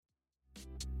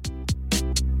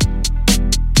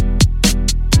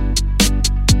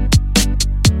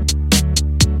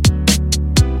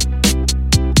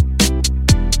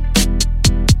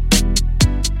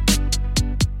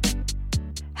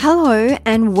Hello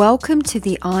and welcome to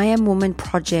the I Am Woman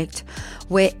Project,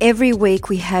 where every week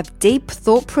we have deep,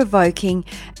 thought-provoking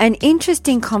and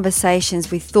interesting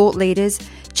conversations with thought leaders,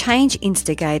 change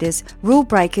instigators, rule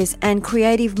breakers and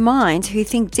creative minds who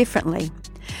think differently,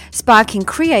 sparking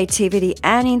creativity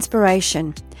and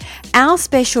inspiration. Our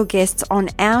special guests on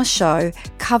our show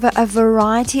cover a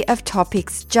variety of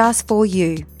topics just for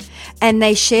you, and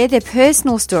they share their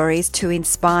personal stories to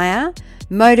inspire,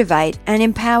 motivate and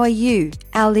empower you,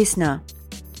 our listener.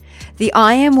 The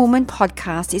I Am Woman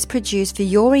podcast is produced for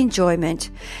your enjoyment,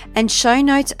 and show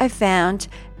notes are found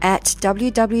at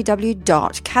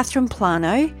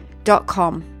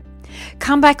www.catherineplano.com.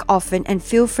 Come back often and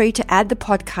feel free to add the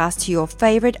podcast to your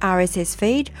favorite RSS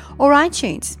feed or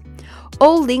iTunes.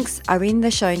 All links are in the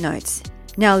show notes.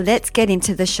 Now let's get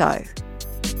into the show.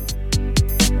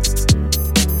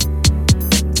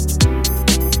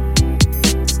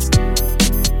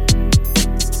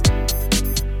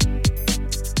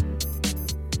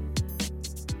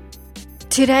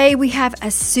 Today we have a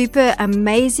super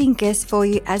amazing guest for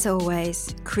you as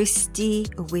always, Christy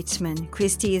Whitman.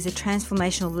 Christy is a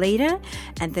transformational leader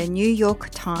and the New York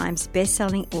Times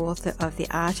bestselling author of The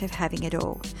Art of Having It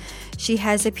All. She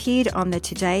has appeared on the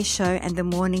Today Show and The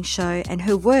Morning Show, and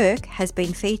her work has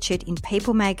been featured in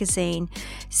People Magazine,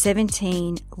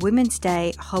 17, Women's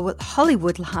Day,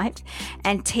 Hollywood Life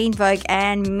and Teen Vogue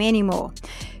and many more.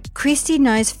 Christy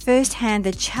knows firsthand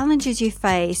the challenges you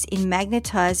face in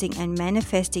magnetizing and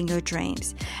manifesting your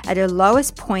dreams. At her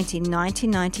lowest point in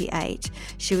 1998,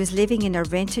 she was living in a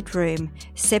rented room,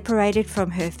 separated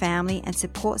from her family and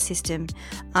support system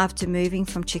after moving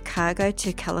from Chicago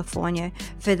to California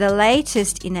for the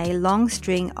latest in a long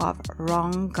string of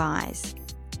wrong guys.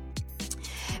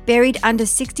 Buried under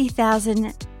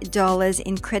 $60,000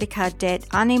 in credit card debt,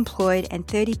 unemployed and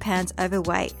 30 pounds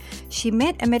overweight, she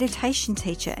met a meditation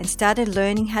teacher and started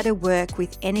learning how to work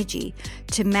with energy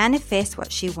to manifest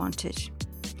what she wanted.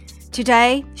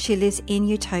 Today, she lives in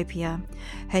Utopia.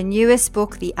 Her newest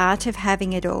book, The Art of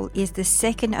Having It All, is the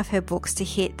second of her books to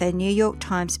hit the New York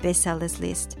Times bestsellers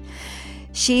list.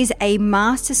 She is a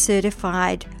master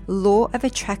certified law of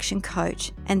attraction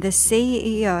coach and the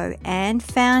CEO and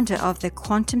founder of the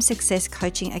Quantum Success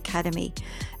Coaching Academy,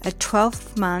 a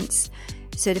 12-month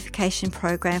certification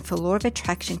program for law of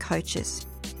attraction coaches.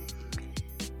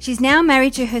 She's now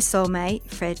married to her soulmate,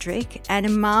 Frederick, and a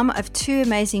mum of two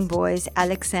amazing boys,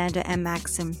 Alexander and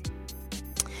Maxim.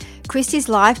 Christy's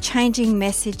life-changing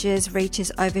messages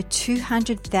reaches over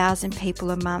 200,000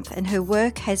 people a month, and her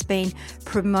work has been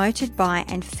promoted by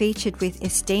and featured with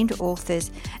esteemed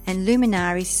authors and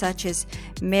luminaries such as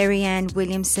Marianne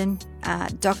Williamson,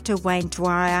 Dr. Wayne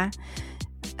Dyer,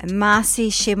 Marcy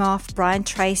Shimoff, Brian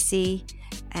Tracy,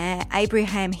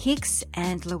 Abraham Hicks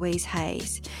and Louise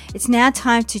Hayes. It's now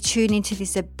time to tune into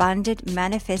this abundant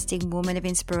manifesting woman of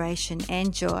inspiration.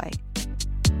 Enjoy.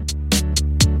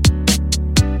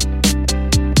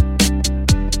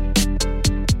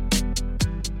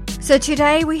 So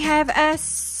today we have a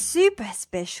super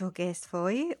special guest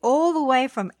for you. All the way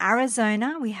from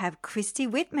Arizona, we have Christy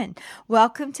Whitman.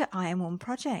 Welcome to I Am Woman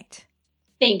Project.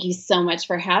 Thank you so much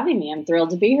for having me. I'm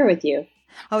thrilled to be here with you.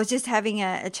 I was just having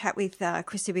a chat with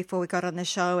Christy before we got on the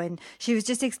show, and she was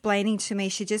just explaining to me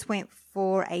she just went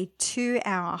for a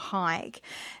 2-hour hike,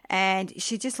 and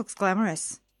she just looks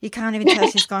glamorous. You can't even tell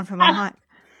she's gone from a hike.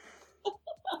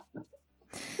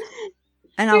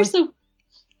 And I was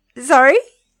sorry?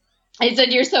 I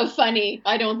said, you're so funny.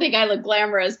 I don't think I look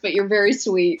glamorous, but you're very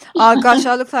sweet. Oh, gosh,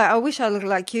 I wish I looked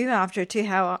like you after a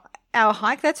 2-hour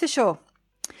hike, that's for sure.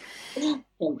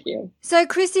 Thank you. So,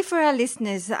 Christy, for our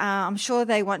listeners, I'm sure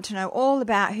they want to know all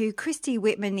about who Christy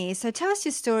Whitman is. So tell us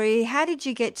your story. How did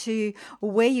you get to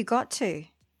where you got to?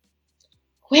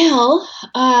 Well,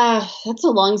 that's a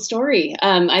long story.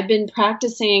 I've been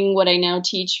practicing what I now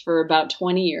teach for about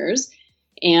 20 years.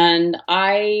 And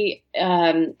I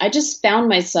just found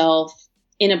myself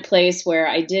in a place where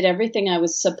I did everything I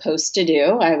was supposed to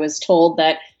do. I was told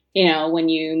that, when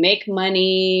you make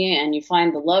money and you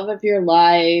find the love of your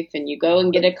life and you go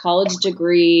and get a college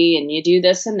degree and you do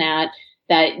this and that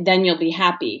then you'll be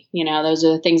happy. Those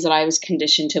are the things that I was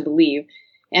conditioned to believe.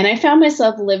 And I found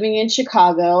myself living in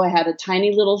Chicago. I had a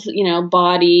tiny little,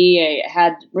 body. I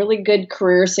had really good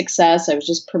career success. I was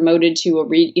just promoted to a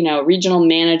regional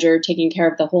manager, taking care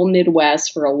of the whole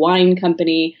Midwest for a wine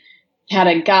company. Had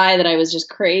a guy that I was just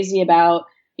crazy about,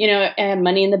 I had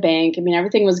money in the bank. I mean,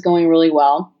 everything was going really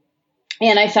well.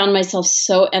 And I found myself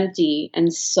so empty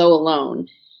and so alone.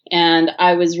 And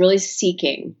I was really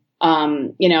seeking,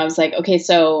 I was like, okay,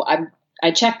 so I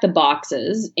check the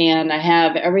boxes and I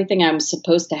have everything I'm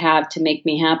supposed to have to make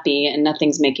me happy and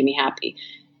nothing's making me happy.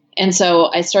 And so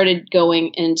I started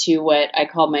going into what I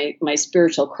call my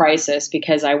spiritual crisis,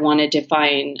 because I wanted to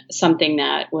find something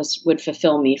that would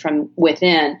fulfill me from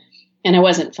within, and I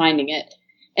wasn't finding it.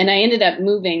 And I ended up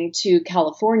moving to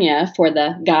California for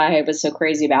the guy I was so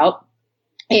crazy about.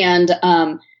 And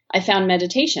I found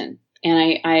meditation,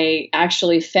 and I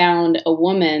actually found a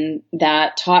woman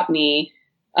that taught me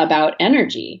about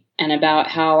energy and about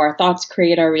how our thoughts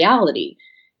create our reality.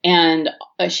 And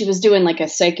she was doing like a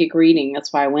psychic reading.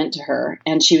 That's why I went to her.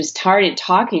 And she was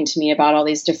talking to me about all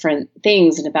these different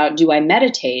things and about, do I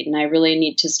meditate? And I really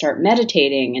need to start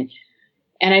meditating.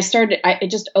 And it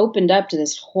just opened up to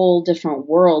this whole different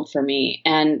world for me.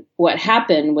 And what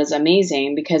happened was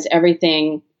amazing, because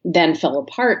everything then fell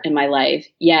apart in my life.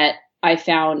 Yet I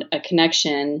found a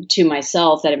connection to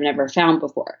myself that I've never found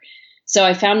before. So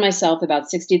I found myself about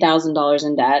 $60,000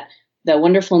 in debt. The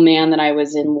wonderful man that I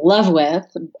was in love with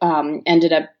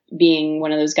ended up being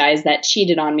one of those guys that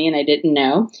cheated on me, and I didn't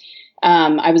know.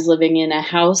 I was living in a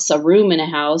room in a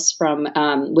house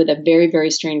with a very, very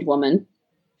strange woman,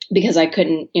 because I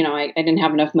couldn't, I didn't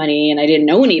have enough money, and I didn't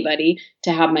know anybody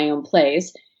to have my own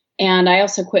place. And I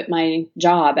also quit my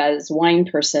job as wine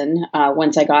person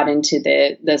once I got into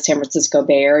the San Francisco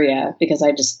Bay Area, because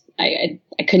I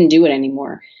couldn't do it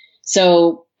anymore.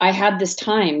 So I had this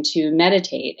time to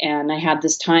meditate, and I had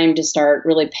this time to start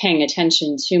really paying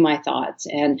attention to my thoughts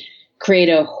and create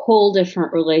a whole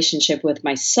different relationship with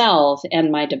myself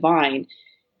and my divine.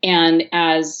 And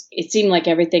as it seemed like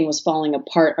everything was falling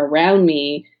apart around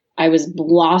me, I was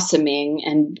blossoming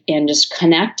and just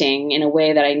connecting in a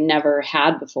way that I never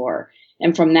had before.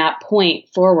 And from that point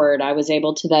forward, I was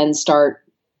able to then start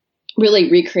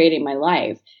really recreating my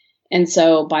life. And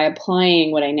so by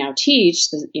applying what I now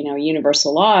teach, the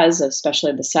universal laws,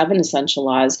 especially the 7 essential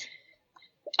laws,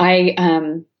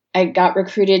 I got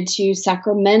recruited to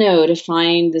Sacramento to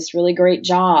find this really great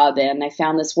job. And I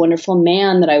found this wonderful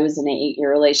man that I was in an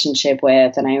 8-year relationship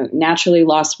with. And I naturally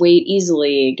lost weight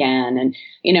easily again. And,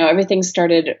 everything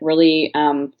started really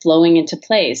flowing into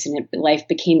place, and life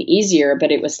became easier.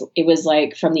 But it was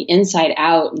like from the inside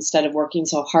out, instead of working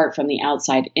so hard from the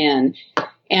outside in.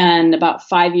 And about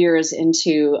 5 years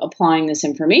into applying this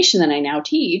information that I now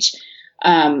teach,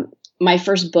 my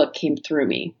first book came through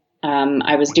me.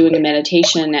 I was doing a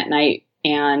meditation at night,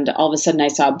 and all of a sudden I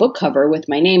saw a book cover with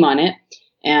my name on it,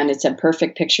 and it said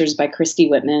Perfect Pictures by Christy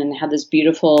Whitman, and had this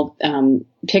beautiful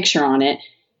picture on it.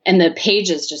 And the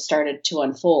pages just started to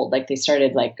unfold, like they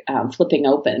started flipping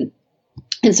open.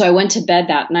 And so I went to bed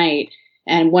that night,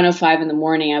 and 1:05 in the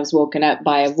morning, I was woken up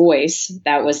by a voice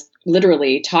that was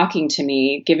literally talking to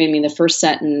me, giving me the first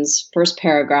sentence, first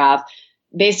paragraph,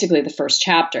 basically the first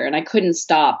chapter. And I couldn't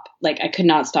stop, I could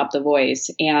not stop the voice.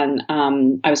 And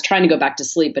I was trying to go back to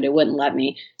sleep, but it wouldn't let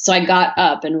me. So I got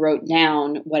up and wrote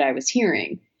down what I was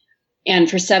hearing. And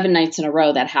for 7 nights in a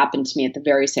row, that happened to me at the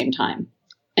very same time.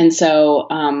 And so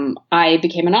I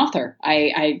became an author.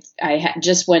 I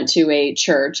just went to a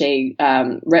church, a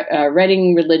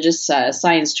Reading Religious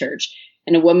Science Church,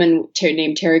 and a woman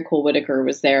named Terry Cole Whitaker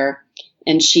was there,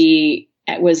 and she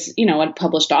was, a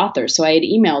published author. So I had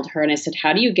emailed her and I said,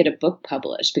 how do you get a book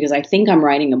published? Because I think I'm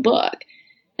writing a book.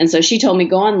 And so she told me,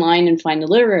 go online and find a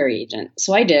literary agent.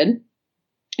 So I did.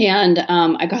 And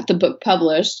I got the book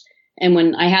published. And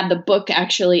when I had the book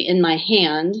actually in my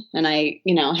hand, and I,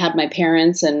 had my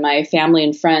parents and my family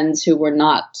and friends who were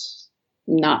not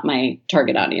my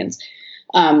target audience,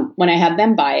 when I had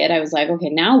them buy it, I was like, okay,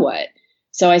 now what?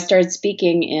 So I started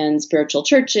speaking in spiritual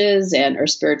churches or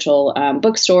spiritual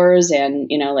bookstores and,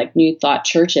 New Thought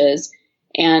churches.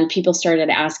 And people started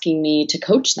asking me to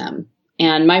coach them.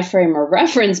 And my frame of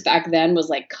reference back then was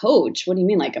like, coach? What do you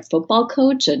mean? Like a football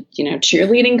coach, a,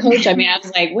 cheerleading coach? I mean, I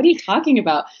was like, what are you talking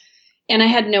about? And I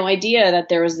had no idea that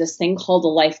there was this thing called a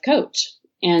life coach.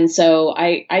 And so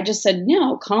I just said,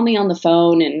 no, call me on the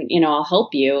phone and, I'll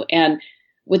help you. And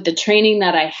with the training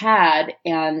that I had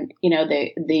and,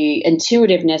 the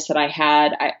intuitiveness that I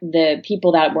had, the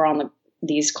people that were on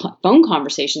these phone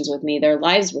conversations with me, their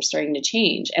lives were starting to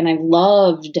change. And I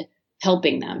loved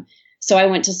helping them. So I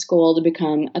went to school to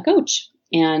become a coach.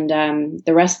 And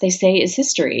the rest, they say, is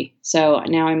history. So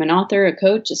now I'm an author, a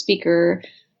coach, a speaker,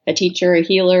 a teacher, a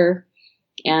healer,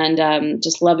 and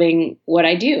just loving what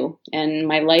I do. And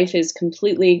my life is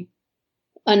completely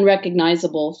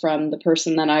unrecognizable from the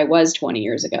person that I was 20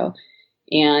 years ago.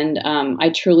 And I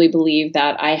truly believe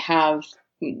that I have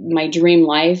my dream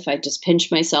life. I just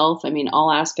pinch myself. I mean,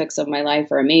 all aspects of my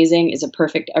life are amazing. Is it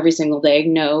perfect every single day?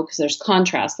 No, because there's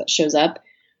contrast that shows up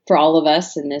for all of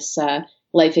us in this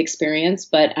life experience.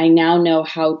 But I now know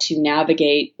how to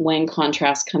navigate when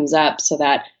contrast comes up so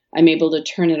that I'm able to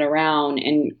turn it around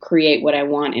and create what I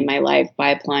want in my life by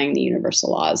applying the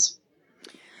universal laws.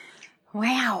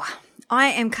 Wow. I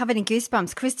am covered in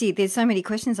goosebumps. Christy, there's so many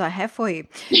questions I have for you.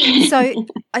 So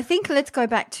I think let's go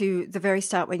back to the very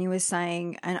start when you were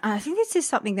saying, and I think this is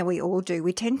something that we all do.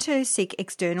 We tend to seek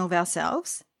external of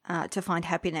ourselves to find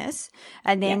happiness.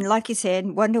 And then, like you said,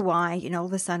 wonder why, all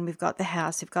of a sudden we've got the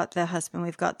house, we've got the husband,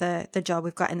 we've got the job,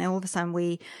 and then all of a sudden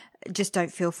we just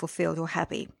don't feel fulfilled or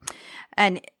happy.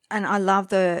 And I love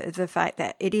the fact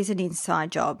that it is an inside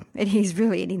job. It is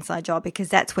really an inside job, because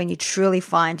that's when you truly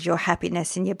find your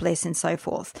happiness and your bliss and so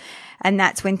forth. And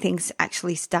that's when things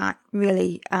actually start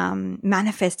really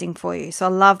manifesting for you. So I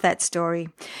love that story.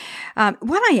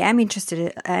 What I am interested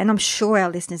in, and I'm sure our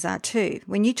listeners are too,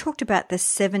 when you talked about the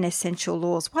 7 essential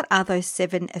laws, what are those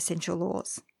 7 essential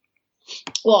laws?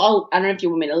 Well, I don't know if you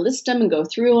want me to list them and go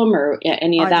through them or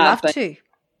any of that. I'd love to.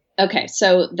 Okay,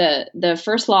 so the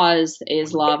first law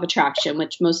is law of attraction,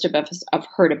 which most of us have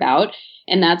heard about,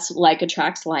 and that's like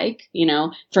attracts like.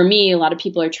 For me, a lot of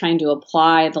people are trying to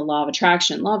apply the law of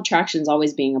attraction. Law of attraction is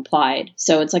always being applied,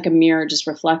 so it's like a mirror just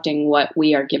reflecting what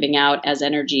we are giving out as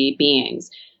energy beings.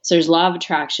 So there's law of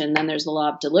attraction, then there's the law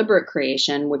of deliberate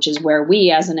creation, which is where we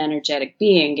as an energetic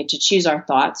being get to choose our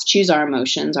thoughts, choose our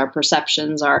emotions, our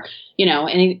perceptions, our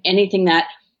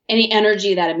any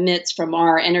energy that emits from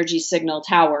our energy signal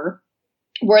tower.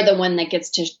 We're the one that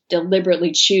gets to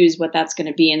deliberately choose what that's going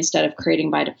to be instead of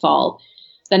creating by default.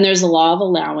 Then there's the law of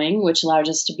allowing, which allows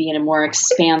us to be in a more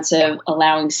expansive,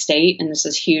 allowing state. And this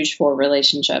is huge for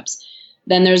relationships.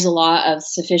 Then there's the law of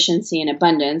sufficiency and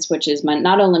abundance, which is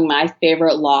not only my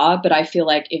favorite law, but I feel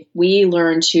like if we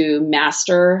learn to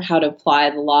master how to apply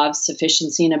the law of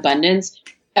sufficiency and abundance,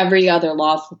 every other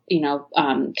law,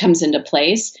 comes into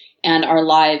place. And our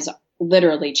lives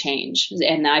literally change.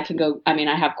 And I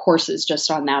have courses just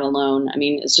on that alone.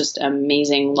 It's just an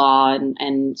amazing law and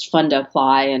it's fun to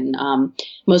apply. And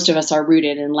most of us are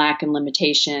rooted in lack and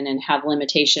limitation and have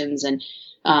limitations and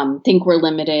think we're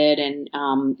limited. And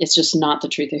it's just not the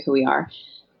truth of who we are.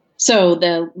 So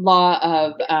the law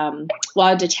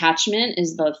of detachment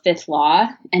is the 5th law.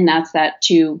 And that's that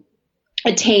to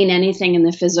attain anything in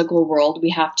the physical world, we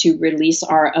have to release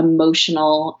our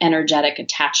emotional, energetic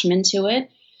attachment to it.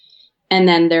 And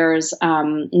then there's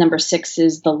number 6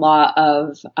 is the law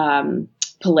of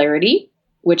polarity,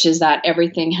 which is that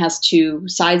everything has 2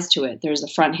 sides to it. There's the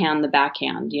front hand, the back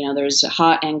hand. There's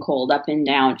hot and cold, up and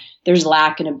down. There's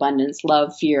lack and abundance,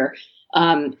 love, fear.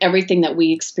 Everything that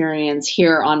we experience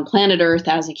here on planet Earth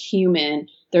as a human,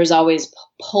 there's always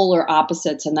polar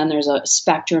opposites, and then there's a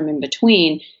spectrum in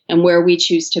between. And where we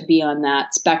choose to be on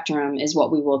that spectrum is what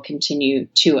we will continue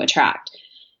to attract.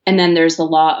 And then there's the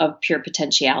law of pure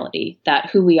potentiality, that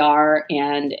who we are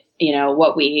and,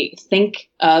 what we think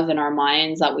of in our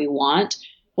minds that we want,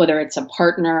 whether it's a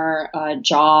partner, a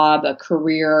job, a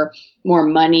career, more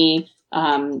money,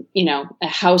 a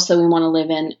house that we want to live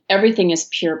in, everything is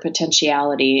pure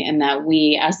potentiality, and that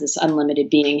we as this unlimited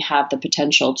being have the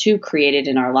potential to create it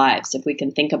in our lives. If we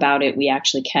can think about it, we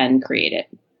actually can create it.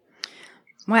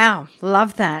 Wow,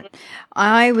 love that.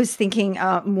 I was thinking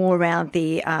more around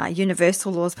the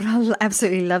universal laws, but I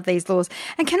absolutely love these laws.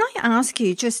 And can I ask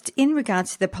you, just in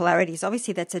regards to the polarities,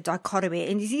 obviously that's a dichotomy,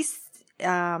 and is this,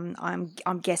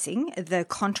 I'm guessing, the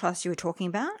contrast you were talking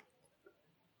about?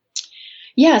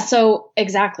 Yeah, so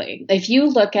exactly. If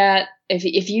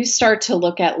you start to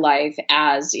look at life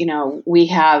as, we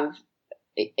have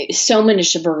so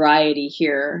much variety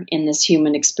here in this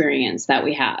human experience that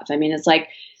we have. It's like,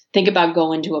 think about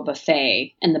going to a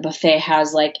buffet, and the buffet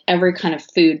has like every kind of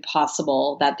food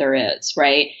possible that there is,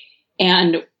 right?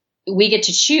 And we get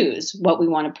to choose what we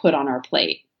want to put on our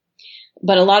plate.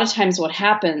 But a lot of times what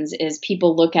happens is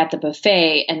people look at the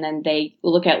buffet and then they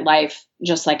look at life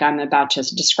just like I'm about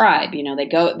to describe.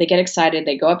 They get excited,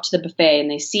 they go up to the buffet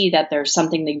and they see that there's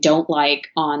something they don't like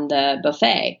on the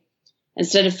buffet.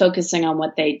 Instead of focusing on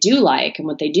what they do like and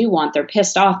what they do want, they're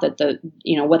pissed off that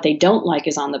what they don't like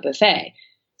is on the buffet.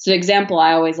 So the example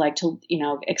I always like to,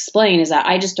 explain is that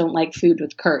I just don't like food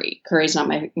with curry. Curry's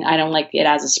not I don't like it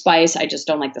as a spice. I just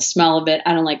don't like the smell of it.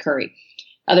 I don't like curry.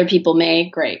 Other people may,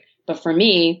 great. But for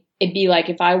me, it'd be like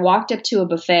if I walked up to a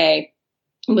buffet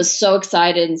and was so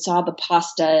excited and saw the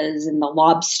pastas and the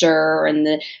lobster and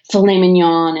the filet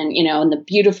mignon and, and the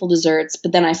beautiful desserts,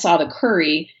 but then I saw the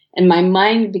curry. And my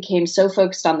mind became so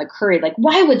focused on the curry. Like,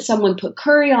 why would someone put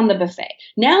curry on the buffet?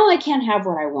 Now I can't have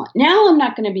what I want. Now I'm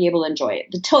not going to be able to enjoy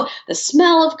it. The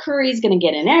smell of curry is going to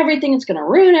get in everything. It's going to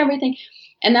ruin everything.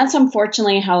 And that's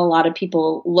unfortunately how a lot of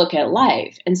people look at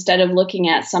life. Instead of looking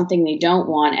at something they don't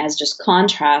want as just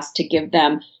contrast to give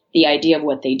them the idea of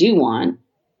what they do want,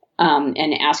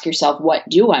 and ask yourself, what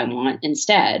do I want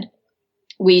instead?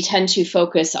 We tend to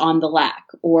focus on the lack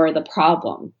or the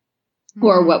problem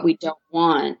or what we don't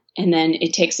want. And then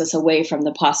it takes us away from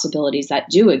the possibilities that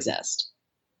do exist.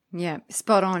 Yeah,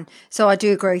 spot on. So I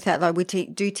do agree with that. Like we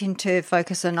do tend to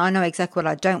focus on, I know exactly what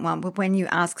I don't want, but when you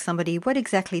ask somebody, what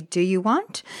exactly do you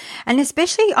want? And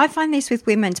especially, I find this with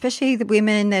women, especially the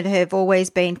women that have always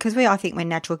been, because I think we're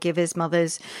natural givers,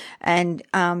 mothers. And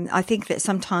I think that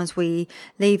sometimes we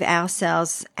leave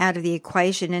ourselves out of the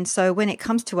equation. And so when it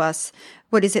comes to us,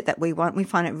 what is it that we want? We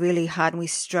find it really hard and we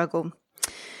struggle.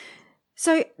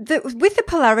 So with the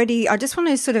polarity, I just want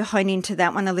to sort of hone into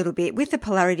that one a little bit. With the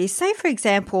polarity, say, for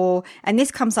example, and this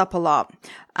comes up a lot,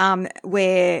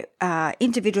 where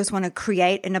individuals want to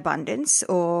create an abundance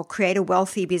or create a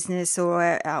wealthy business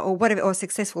or whatever, or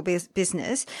successful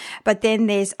business. But then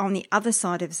there's on the other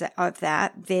side of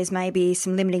that, there's maybe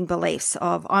some limiting beliefs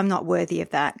of, I'm not worthy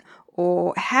of that.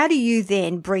 Or how do you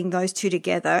then bring those two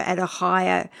together at a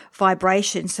higher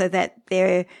vibration so that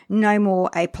they're no more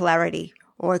a polarity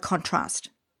or a contrast?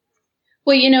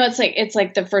 Well, it's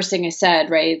like the first thing I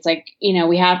said, right? It's like,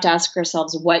 we have to ask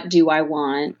ourselves, what do I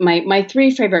want? My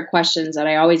three favorite questions that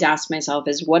I always ask myself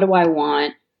is, what do I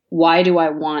want? Why do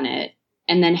I want it?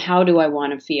 And then how do I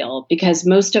want to feel? Because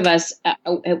most of us,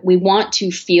 we want to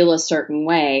feel a certain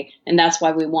way. And that's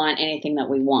why we want anything that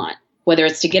we want, whether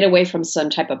it's to get away from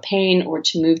some type of pain or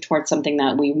to move towards something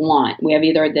that we want. We have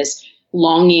either this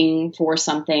longing for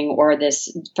something or this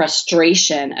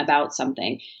frustration about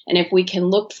something. And if we can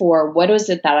look for, what is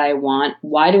it that I want?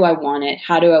 Why do I want it?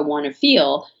 How do I want to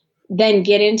feel? Then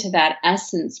get into that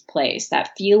essence place,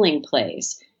 that feeling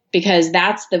place, because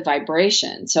that's the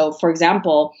vibration. So for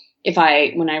example,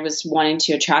 when I was wanting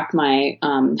to attract my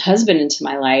husband into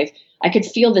my life, I could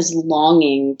feel this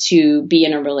longing to be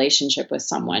in a relationship with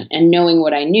someone, and knowing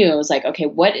what I knew, I was like, okay,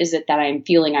 what is it that I'm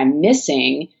feeling I'm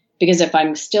missing? Because if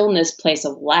I'm still in this place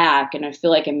of lack and I feel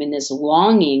like I'm in this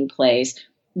longing place,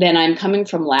 then I'm coming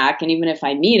from lack. And even if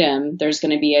I meet him, there's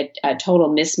going to be a total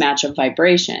mismatch of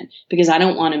vibration, because I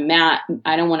don't want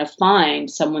to find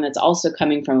someone that's also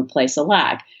coming from a place of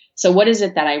lack. So what is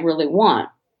it that I really want?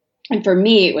 And for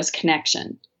me, it was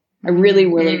connection. I really,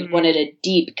 really wanted a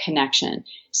deep connection.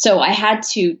 So I had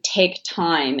to take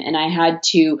time and I had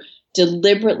to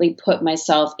deliberately put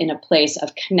myself in a place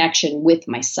of connection with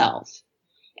myself.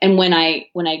 And when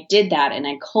I did that and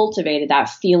I cultivated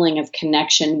that feeling of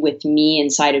connection with me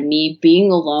inside of me,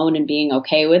 being alone and being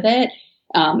okay with it,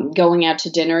 going out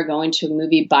to dinner, going to a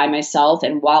movie by myself.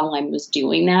 And while I was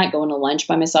doing that, going to lunch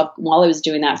by myself, while I was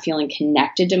doing that, feeling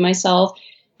connected to myself,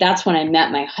 that's when I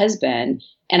met my husband.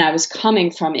 And I was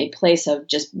coming from a place of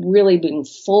just really being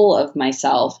full of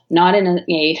myself, not in a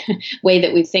way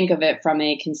that we think of it from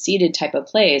a conceited type of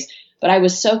place. But I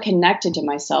was so connected to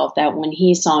myself that when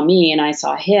he saw me and I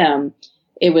saw him,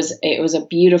 it was a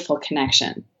beautiful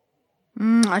connection.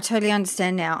 I totally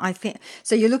understand now. I think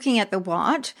so. You're looking at the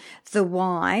what, the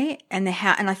why, and the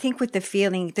how. And I think with the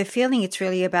feeling, it's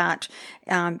really about,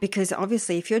 because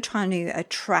obviously if you're trying to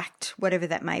attract whatever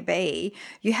that may be,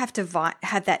 you have to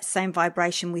have that same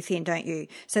vibration within, don't you?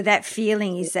 So that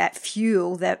feeling is that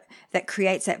fuel that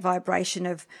creates that vibration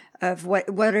of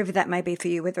whatever that may be for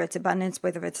you, whether it's abundance,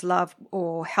 whether it's love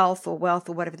or health or wealth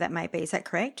or whatever that may be. Is that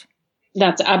correct?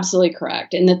 That's absolutely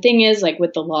correct. And the thing is, like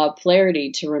with the law of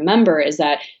polarity, to remember is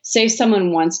that, say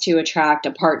someone wants to attract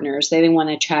a partner, say they want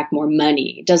to attract more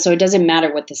money. So it doesn't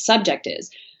matter what the subject is.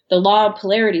 The law of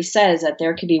polarity says that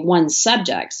there could be one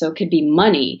subject, so it could be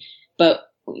money,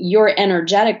 but you're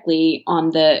energetically on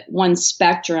the one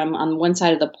spectrum, on one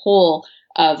side of the pole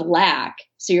of lack.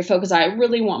 So you're focused, I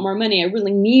really want more money. I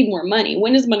really need more money.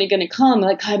 When is money going to come?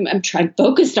 Like I'm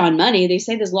focused on money. They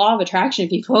say this law of attraction,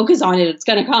 if you focus on it, it's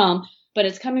going to come. But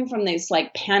it's coming from this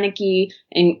like panicky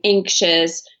and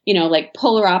anxious, like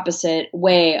polar opposite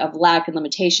way of lack and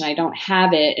limitation. I don't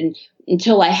have it. And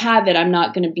until I have it, I'm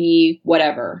not going to be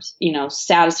whatever,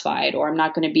 satisfied, or I'm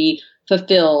not going to be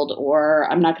fulfilled, or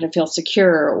I'm not going to feel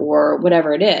secure, or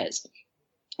whatever it is.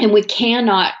 And we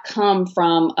cannot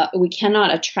we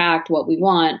cannot attract what we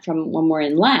want from when we're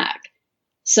in lack.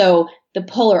 So the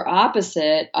polar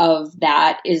opposite of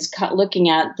that is looking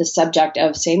at the subject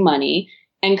of, say, money,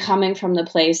 and coming from the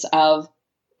place of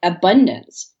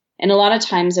abundance. And a lot of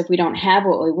times, if we don't have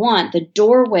what we want, the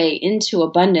doorway into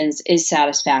abundance is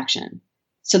satisfaction.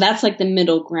 So that's like the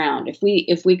middle ground.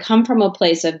 If we come from a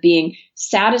place of being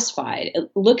satisfied,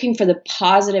 looking for the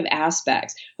positive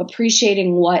aspects,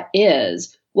 appreciating what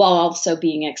is, while also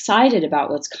being excited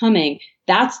about what's coming,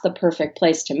 that's the perfect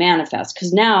place to manifest.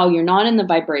 Because now you're not in the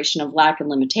vibration of lack and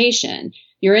limitation.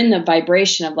 you're in the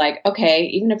vibration of like, okay,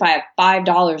 even if I have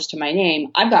 $5 to my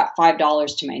name, I've got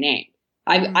 $5 to my name.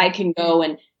 I can go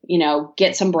and,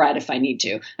 get some bread if I need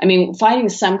to. I mean, finding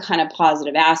some kind of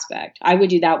positive aspect. I would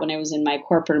do that when I was in my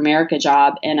corporate America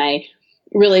job, and I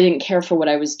really didn't care for what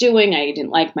I was doing. I didn't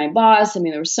like my boss. I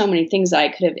mean, there were so many things that I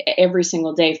could have every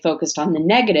single day focused on the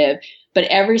negative, but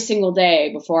every single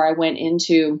day before I went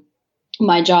into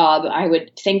my job, I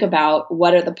would think about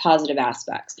what are the positive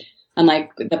aspects. And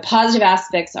like the positive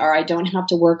aspects are I don't have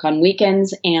to work on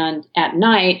weekends and at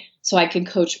night, so I could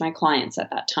coach my clients at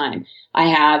that time. I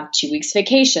have 2 weeks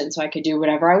vacation, so I could do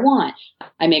whatever I want.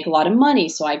 I make a lot of money,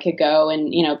 so I could go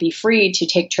and, be free to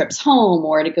take trips home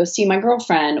or to go see my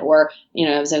girlfriend, or,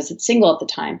 as I was single at the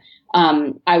time.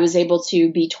 I was able to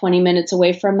be 20 minutes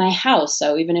away from my house.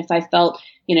 So even if I felt,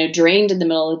 drained in the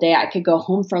middle of the day, I could go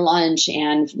home for lunch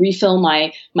and refill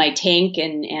my tank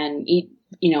and eat,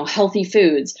 healthy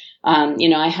foods.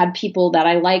 I had people that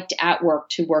I liked at work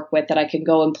to work with that I could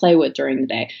go and play with during the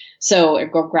day. So, or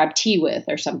go grab tea with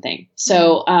or something.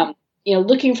 So,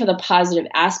 looking for the positive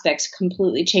aspects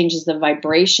completely changes the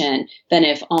vibration than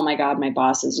if, oh my God, my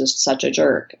boss is just such a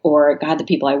jerk, or God, the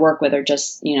people I work with are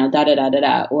just, da da da da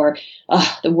da, or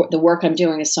the work I'm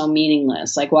doing is so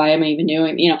meaningless. Like, why am I even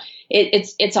doing?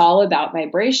 It's all about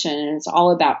vibration, and it's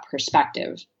all about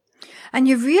perspective. And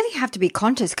you really have to be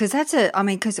conscious, because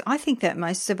because I think that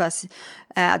most of us,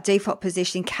 our default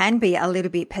position can be a little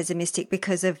bit pessimistic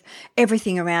because of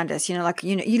everything around us. You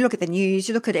look at the news,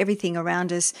 you look at everything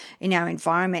around us in our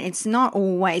environment. It's not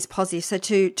always positive. So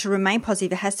to remain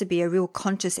positive, it has to be a real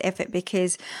conscious effort,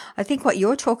 because I think what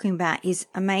you're talking about is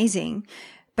amazing.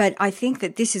 But I think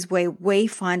that this is where we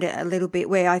find it a little bit,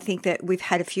 where I think that we've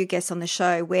had a few guests on the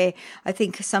show where I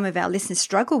think some of our listeners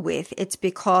struggle with. It's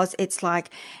because it's like,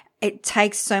 it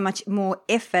takes so much more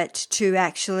effort to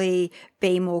actually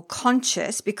be more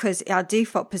conscious, because our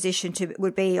default position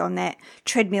would be on that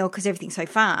treadmill because everything's so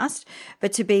fast,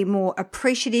 but to be more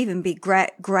appreciative and be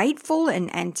grateful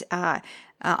and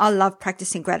I love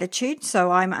practicing gratitude.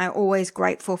 So I'm always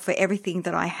grateful for everything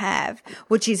that I have,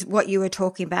 which is what you were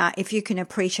talking about. If you can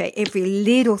appreciate every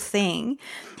little thing.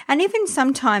 And even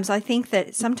sometimes I think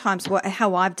that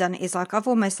how I've done it is like, I've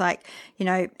almost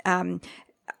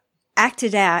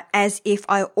acted out as if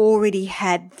I already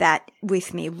had that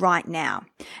with me right now.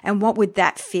 And what would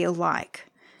that feel like?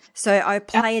 So I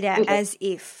play it out as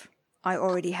if I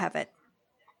already have it.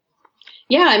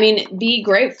 Yeah, I mean, be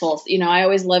grateful. I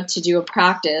always love to do a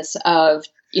practice of,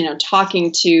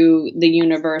 talking to the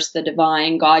universe, the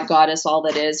divine, God, goddess, all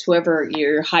that is, whoever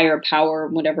your higher power,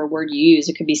 whatever word you use.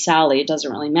 It could be Sally. It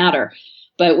doesn't really matter.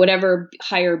 But whatever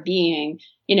higher being,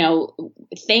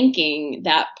 thanking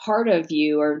that part of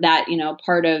you, or that,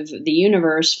 part of the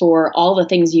universe for all the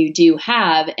things you do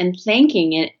have, and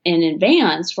thanking it in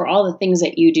advance for all the things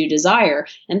that you do desire,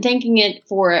 and thanking it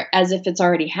for as if it's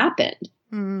already happened.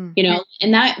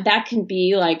 And that can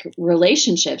be like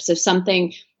relationships. If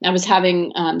something, I was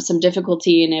having some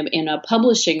difficulty in a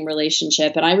publishing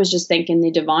relationship, and I was just thanking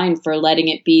the divine for letting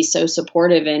it be so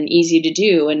supportive and easy to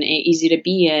do and easy to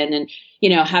be in, and,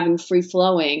 having free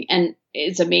flowing. And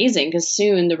it's amazing because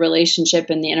soon the relationship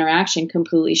and the interaction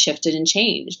completely shifted and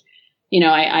changed.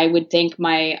 I would thank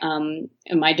my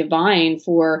divine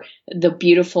for the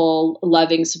beautiful,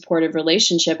 loving, supportive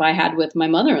relationship I had with my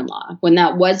mother-in-law when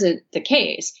that wasn't the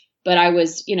case. But I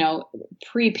was,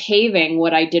 pre-paving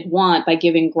what I did want by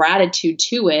giving gratitude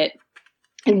to it,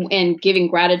 and giving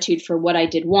gratitude for what I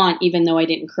did want, even though I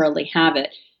didn't currently have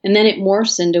it. And then it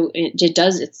morphs into,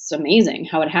 it's amazing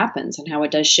how it happens and how it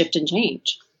does shift and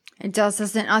change. It does,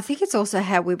 doesn't it? I think it's also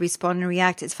how we respond and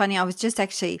react. It's funny, I was just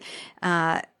actually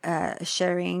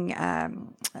sharing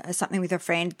something with a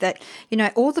friend that,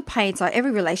 all the pains, like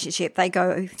every relationship, they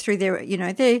go through their,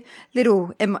 their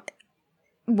little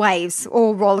waves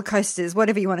or roller coasters,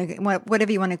 whatever you want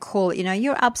to call it,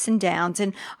 your ups and downs.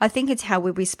 And I think it's how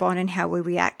we respond and how we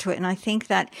react to it. And I think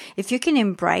that if you can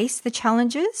embrace the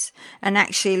challenges and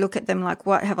actually look at them like,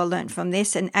 what have I learned from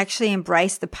this, and actually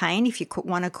embrace the pain, if you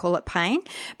want to call it pain.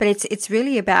 But it's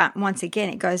really about, once again,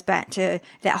 it goes back to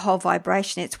that whole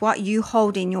vibration. It's what you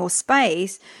hold in your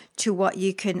space to what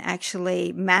you can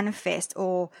actually manifest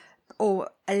or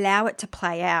allow it to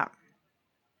play out.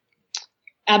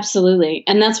 Absolutely.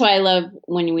 And that's why I love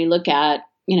when we look at,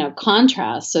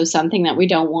 contrast. So something that we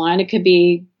don't want, it could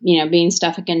be, being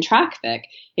stuck in traffic.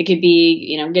 It could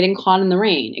be, getting caught in the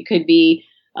rain. It could be,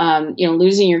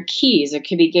 losing your keys. It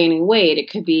could be gaining weight. It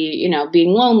could be, being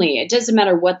lonely. It doesn't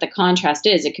matter what the contrast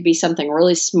is. It could be something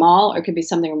really small, or it could be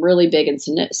something really big and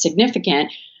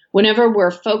significant. Whenever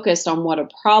we're focused on what a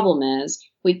problem is,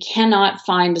 we cannot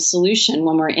find a solution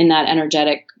when we're in that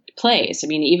energetic place. I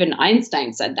mean, even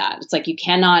Einstein said that. It's like you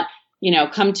cannot,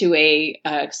 come to a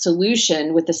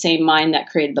solution with the same mind that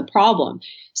created the problem.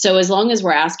 So as long as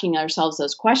we're asking ourselves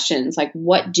those questions, like,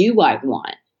 what do I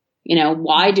want?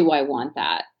 Why do I want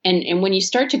that? And when you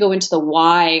start to go into the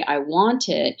why I want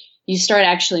it, you start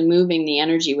actually moving the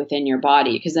energy within your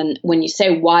body. Because then when you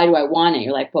say, why do I want it?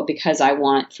 You're like, well, because I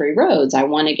want free roads. I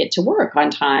want to get to work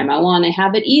on time. I want to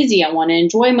have it easy. I want to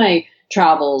enjoy my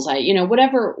travels.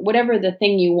 Whatever the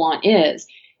thing you want is.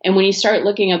 And when you start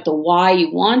looking at the why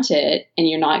you want it, and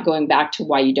you're not going back to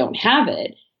why you don't have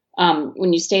it,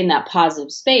 when you stay in that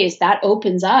positive space, that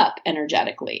opens up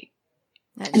energetically.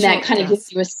 That kind of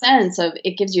gives you a sense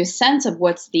of,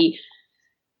 what's the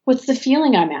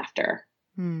feeling I'm after.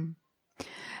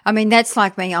 I mean, that's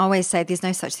like me. I always say there's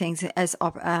no such things as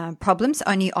problems,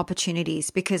 only opportunities,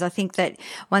 because I think that,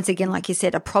 once again, like you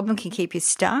said, a problem can keep you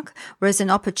stuck, whereas an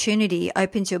opportunity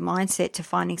opens your mindset to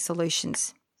finding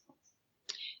solutions.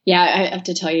 Yeah, I have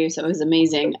to tell you, so it was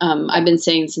amazing. I've been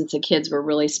saying since the kids were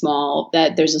really small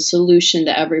that there's a solution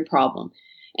to every problem.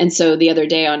 And so the other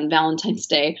day on Valentine's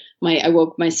Day, I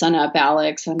woke my son up,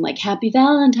 Alex. I'm like, Happy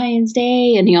Valentine's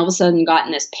Day. And he all of a sudden got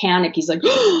in this panic. He's like,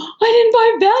 I didn't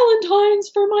buy Valentine's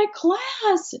for my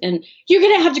class. And you're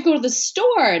going to have to go to the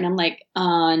store. And I'm like,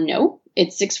 no,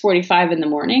 it's 6:45 in the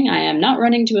morning. I am not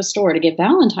running to a store to get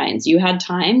Valentine's. You had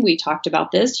time. We talked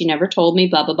about this. You never told me,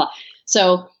 blah, blah, blah.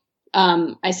 So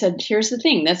I said, here's the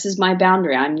thing. This is my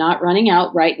boundary. I'm not running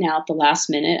out right now at the last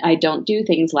minute. I don't do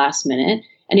things last minute.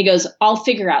 And he goes, I'll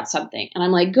figure out something. And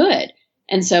I'm like, good.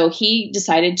 And so he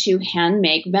decided to hand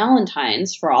make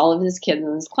Valentines for all of his kids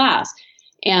in his class.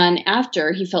 And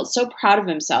after, he felt so proud of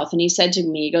himself. And he said to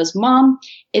me, he goes, Mom,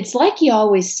 it's like you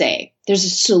always say, there's a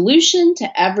solution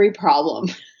to every problem.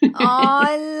 Oh,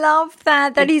 I love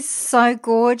that. That is so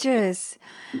gorgeous.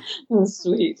 Oh,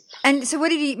 sweet. And so what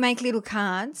did he make, little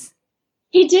cards?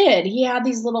 He did. He had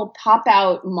these little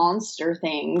pop-out monster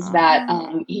things that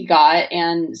he got.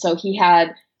 And so he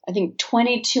had, I think,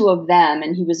 22 of them,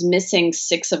 and he was missing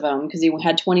 6 of them because he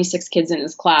had 26 kids in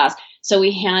his class. So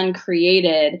he hand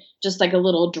created just like a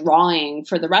little drawing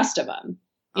for the rest of them,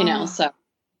 so.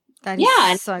 That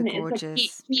is so gorgeous.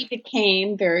 Like he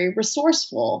became very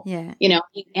resourceful,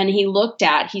 and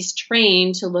he's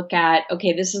trained to look at,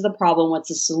 okay, this is the problem. What's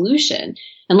the solution?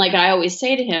 And like I always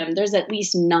say to him, there's at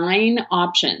least 9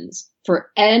 options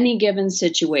for any given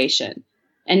situation.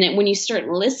 And then when you start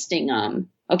listing them,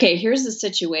 okay, here's the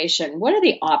situation. What are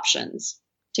the options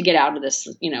to get out of this,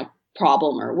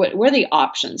 problem, or what are the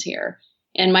options here?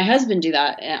 And my husband do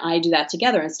that, and I do that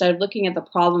together. Instead of looking at the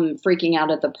problem and freaking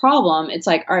out at the problem, it's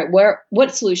like, all right,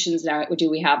 what solutions now do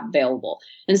we have available?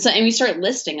 And we start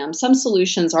listing them. Some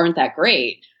solutions aren't that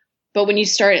great, but when you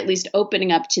start at least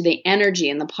opening up to the energy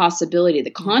and the possibility,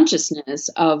 the consciousness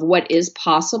of what is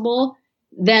possible,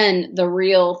 then the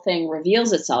real thing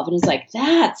reveals itself. And it's like,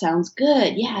 that sounds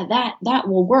good. Yeah, that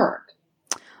will work.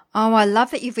 Oh, I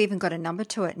love that you've even got a number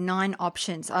to it, 9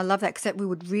 options. I love that, because that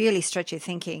would really stretch your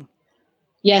thinking.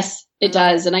 Yes, it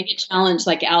does. And I get challenged,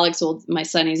 like Alex, my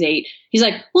son, he's 8. He's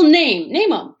like, well, name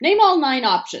them, name all 9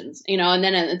 options, and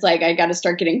then it's like, I got to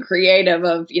start getting creative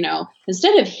of,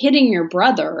 instead of hitting your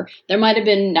brother, there might've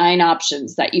been 9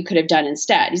 options that you could have done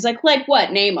instead. He's like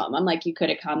what? Name them. I'm like, you could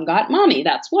have come, got mommy.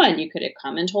 That's 1. You could have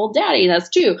come and told daddy. That's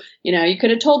 2. You could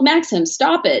have told Maxim,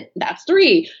 stop it. That's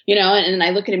 3, and I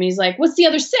look at him and he's like, what's the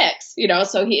other 6?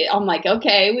 So I'm like,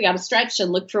 okay, we got to stretch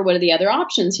and look for what are the other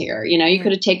options here. You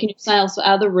could have taken yourself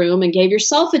out of the room and gave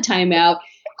yourself a timeout,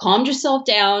 calmed yourself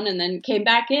down, and then came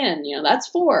back in. That's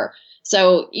 4.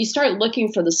 So you start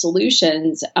looking for the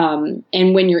solutions. And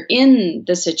when you're in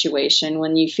the situation,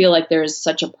 when you feel like there's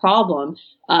such a problem,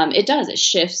 it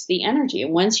shifts the energy.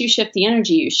 And once you shift the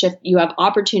energy, you have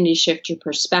opportunity to shift your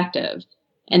perspective,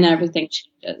 and then everything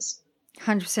changes.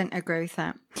 100% agree with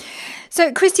that.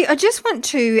 So, Christy, I just want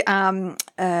to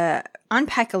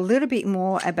unpack a little bit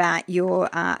more about your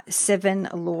 7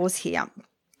 laws here.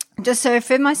 Just so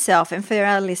for myself and for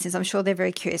our listeners, I'm sure they're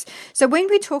very curious. So when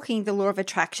we're talking the law of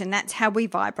attraction, that's how we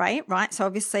vibrate, right? So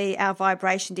obviously our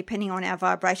vibration, depending on our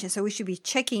vibration, so we should be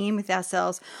checking in with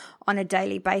ourselves on a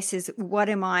daily basis. What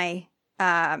am I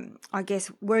guess,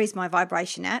 where is my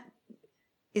vibration at?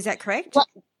 Is that correct? Well,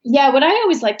 yeah, what I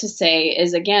always like to say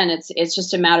is, again, it's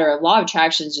just a matter of law of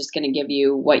attraction is just going to give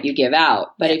you what you give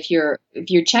out. But if you're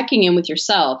checking in with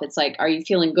yourself, it's like, are you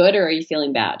feeling good or are you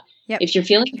feeling bad? Yep. If you're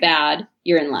feeling bad,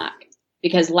 you're in lack,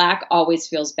 because lack always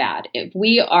feels bad. If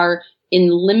we are in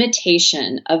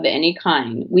limitation of any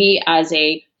kind, we as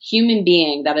a human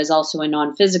being that is also a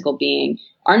non-physical being,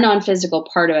 our non-physical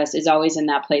part of us is always in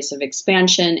that place of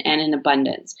expansion and in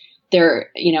abundance.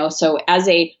 So as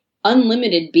a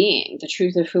unlimited being, the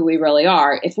truth of who we really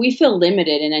are, if we feel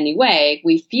limited in any way,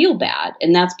 we feel bad.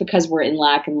 And that's because we're in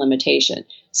lack and limitation.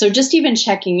 So just even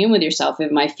checking in with yourself,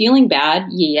 am I feeling bad?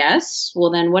 Yes.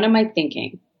 Well, then what am I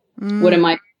thinking? What am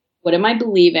I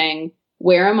believing?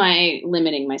 Where am I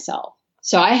limiting myself?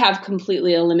 So I have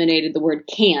completely eliminated the word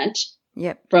can't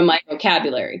from my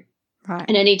vocabulary. Right.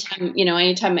 And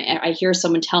anytime I hear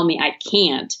someone tell me I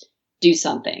can't do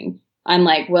something, I'm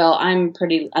like, well, I'm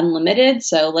pretty unlimited,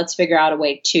 so let's figure out a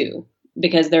way to,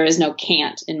 because there is no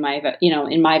can't in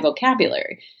my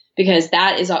vocabulary, because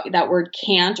that word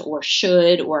can't or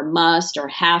should or must or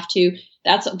have to,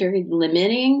 that's very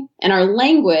limiting. And our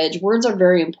language, words are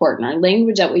very important. Our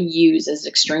language that we use is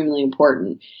extremely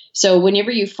important. So whenever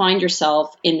you find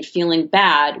yourself in feeling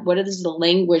bad, what is the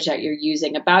language that you're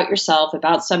using about yourself,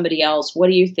 about somebody else? What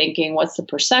are you thinking? What's the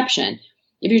perception?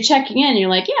 If you're checking in and you're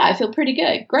like, yeah, I feel pretty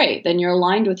good. Great. Then you're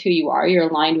aligned with who you are. You're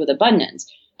aligned with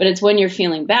abundance. But it's when you're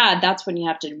feeling bad, that's when you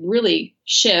have to really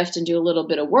shift and do a little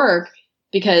bit of work,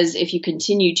 because if you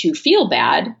continue to feel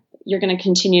bad, you're going to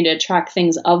continue to attract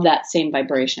things of that same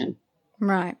vibration.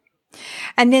 Right.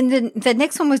 And then the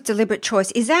next one was deliberate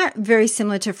choice. Is that very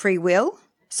similar to free will?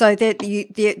 So that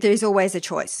there's always a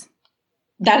choice.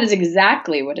 That is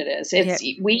exactly what it is.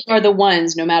 We are the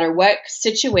ones, no matter what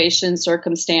situation,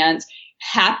 circumstance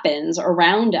happens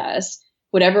around us,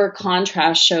 whatever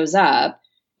contrast shows up,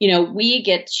 we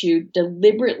get to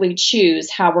deliberately choose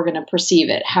how we're going to perceive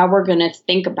it, how we're going to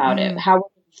think about it, how we're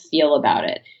going to feel about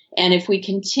it. And if we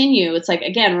continue, it's like,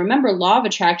 again, remember, law of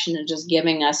attraction is just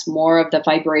giving us more of the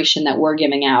vibration that we're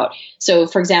giving out. So,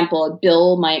 for example, a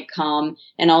bill might come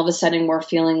and all of a sudden we're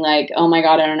feeling like, oh my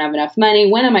God, I don't have enough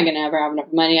money. When am I going to ever have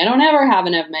enough money? I don't ever have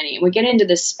enough money. We get into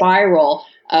this spiral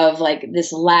of like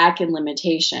this lack and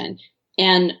limitation.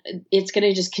 And it's going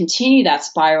to just continue that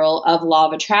spiral of law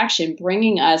of attraction,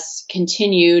 bringing us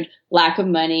continued lack of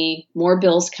money, more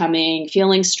bills coming,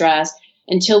 feeling stressed,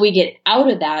 until we get out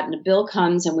of that and a bill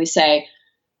comes and we say,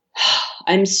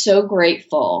 I'm so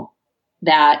grateful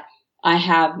that I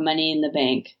have money in the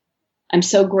bank. I'm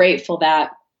so grateful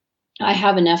that I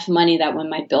have enough money that when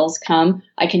my bills come,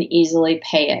 I can easily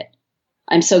pay it.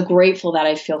 I'm so grateful that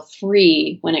I feel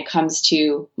free when it comes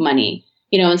to money,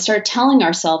 and start telling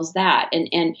ourselves that.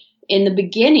 And in the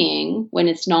beginning, when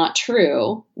it's not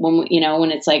true, when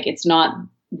it's like, it's not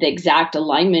the exact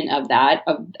alignment of that,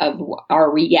 of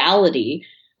our reality,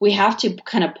 we have to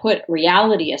kind of put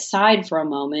reality aside for a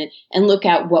moment and look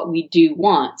at what we do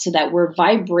want, so that we're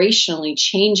vibrationally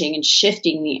changing and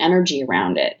shifting the energy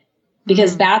around it,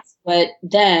 because that's what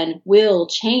then will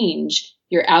change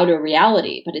your outer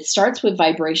reality. But it starts with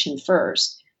vibration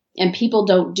first. And people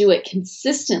don't do it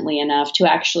consistently enough to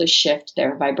actually shift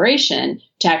their vibration,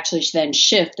 to actually then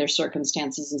shift their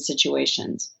circumstances and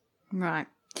situations. Right.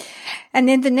 And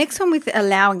then the next one with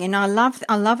allowing, and I love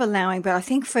allowing, but I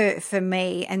think for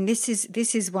me, and this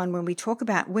is one when we're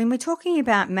talking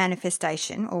about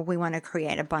manifestation, or we want to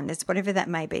create abundance, whatever that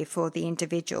may be for the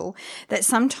individual, that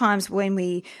sometimes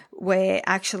when we're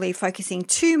actually focusing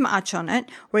too much on it,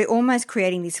 we're almost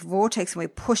creating this vortex and we're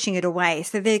pushing it away.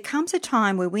 So there comes a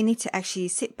time where we need to actually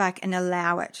sit back and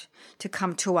allow it to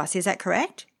come to us. Is that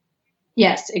correct?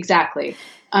 Yes, exactly.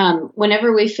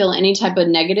 Whenever we feel any type of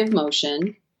negative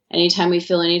motion, anytime we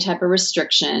feel any type of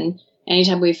restriction,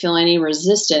 anytime we feel any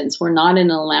resistance, we're not in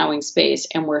an allowing space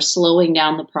and we're slowing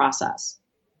down the process.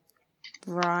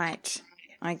 Right.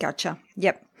 I gotcha.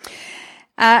 Yep.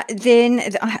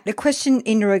 Then I had a question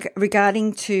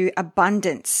regarding to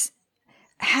abundance.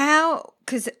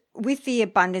 Because with the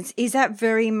abundance, is that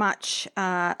very much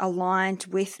aligned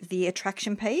with the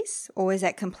attraction piece, or is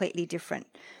that completely different?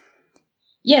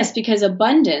 Yes, because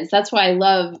abundance, that's why I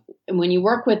love when you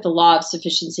work with the law of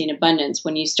sufficiency and abundance,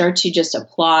 when you start to just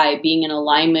apply being in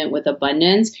alignment with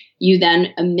abundance, you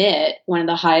then emit one of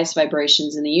the highest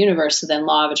vibrations in the universe. So then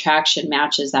law of attraction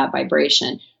matches that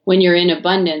vibration. When you're in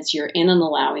abundance, you're in an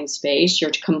allowing space, you're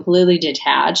completely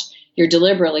detached, you're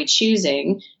deliberately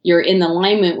choosing, you're in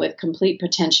alignment with complete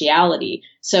potentiality.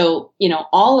 So,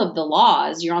 all of the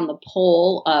laws, you're on the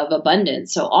pole of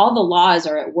abundance. So all the laws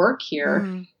are at work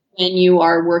here. When you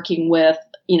are working with,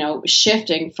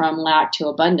 shifting from lack to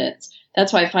abundance.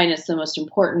 That's why I find it's the most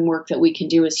important work that we can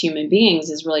do as human beings,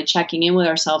 is really checking in with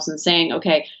ourselves and saying,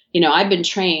 okay, I've been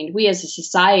trained, we as a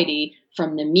society,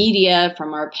 from the media,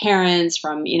 from our parents,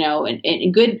 from,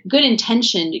 and good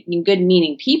intentioned and good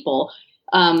meaning people,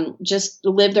 just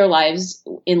live their lives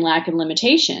in lack and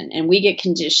limitation. And we get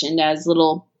conditioned as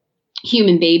little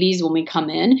human babies when we come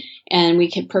in, and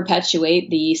we can perpetuate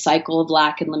the cycle of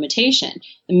lack and limitation.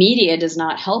 The media does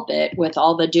not help it with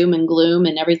all the doom and gloom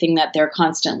and everything that they're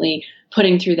constantly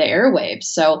putting through the airwaves.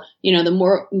 So,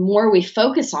 the more we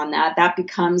focus on that, that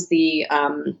becomes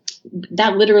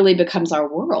that literally becomes our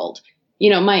world.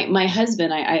 My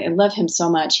husband, I love him so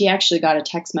much. He actually got a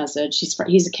text message.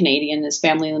 He's a Canadian. His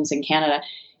family lives in Canada.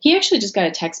 He actually just got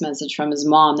a text message from his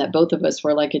mom that both of us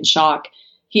were like in shock.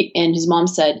 And his mom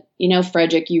said,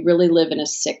 Frederick, you really live in a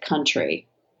sick country.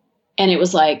 And it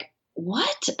was like,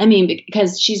 what? I mean,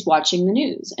 because she's watching the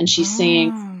news and she's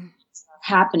seeing what's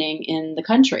happening in the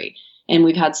country. And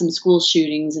we've had some school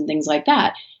shootings and things like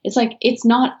that. It's like, it's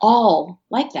not all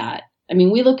like that. I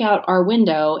mean, we look out our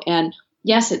window and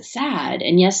yes, it's sad.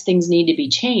 And yes, things need to be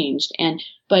changed.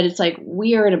 But it's like,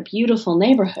 we are in a beautiful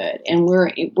neighborhood and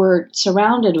we're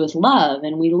surrounded with love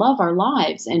and we love our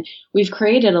lives and we've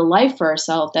created a life for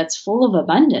ourselves that's full of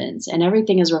abundance and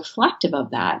everything is reflective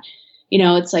of that.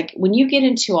 It's like when you get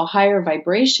into a higher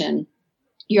vibration,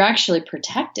 you're actually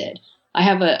protected. I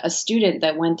have a student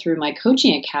that went through my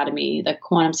coaching academy, the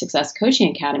Quantum Success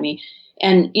Coaching Academy.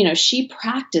 And, she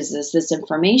practices this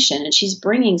information and she's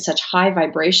bringing such high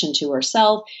vibration to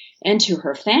herself and to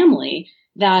her family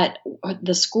that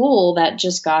the school that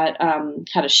just got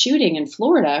had a shooting in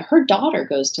Florida, her daughter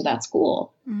goes to that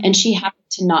school and she happened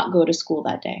to not go to school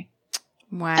that day.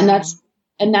 Wow.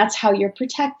 And that's how you're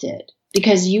protected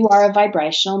because you are a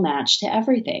vibrational match to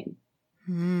everything.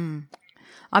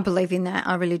 I believe in that.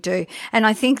 I really do. And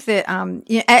I think that,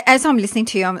 as I'm listening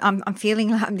to you, I'm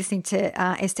feeling like I'm listening to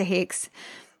Esther Hicks.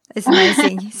 It's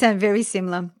amazing. You sound very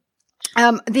similar.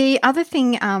 The other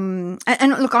thing, and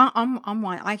look, I'm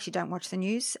white. I actually don't watch the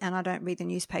news and I don't read the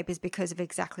newspapers because of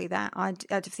exactly that. I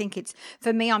think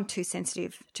for me, I'm too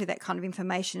sensitive to that kind of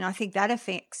information. I think that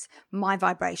affects my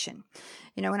vibration.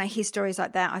 When I hear stories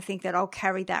like that, I think that I'll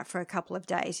carry that for a couple of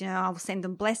days. I'll send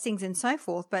them blessings and so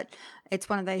forth, but it's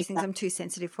one of those things I'm too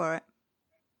sensitive for it.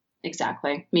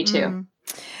 Exactly. Me too.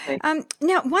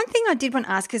 Now, one thing I did want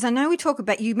to ask, because I know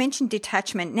you mentioned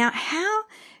detachment. Now, how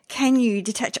can you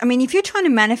detach? I mean, if you're trying to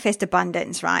manifest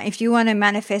abundance, right? If you want to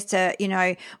manifest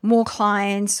more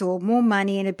clients or more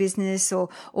money in a business or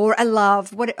a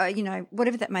love,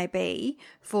 whatever that may be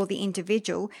for the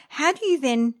individual, how do you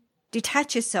then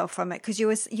detach yourself from it? Because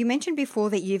you mentioned before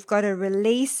that you've got to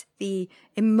release the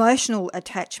emotional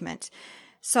attachment.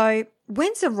 So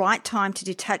when's the right time to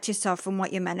detach yourself from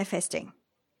what you're manifesting?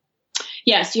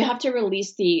 Yes, you have to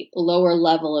release the lower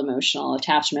level emotional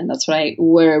attachment. That's what I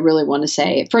really want to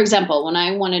say. For example, when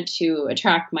I wanted to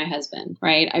attract my husband,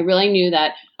 right, I really knew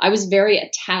that I was very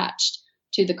attached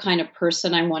to the kind of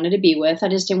person I wanted to be with. I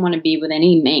just didn't want to be with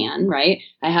any man, right?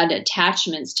 I had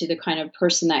attachments to the kind of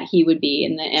person that he would be.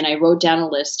 And I wrote down a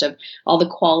list of all the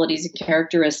qualities and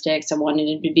characteristics. I wanted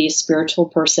him to be a spiritual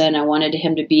person. I wanted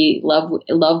him to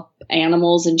love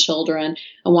animals and children.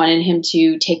 I wanted him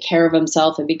to take care of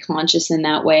himself and be conscious in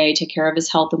that way, take care of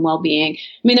his health and well-being.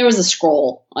 I mean, there was a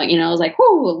scroll, I was like,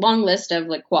 a long list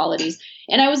of qualities.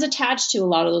 And I was attached to a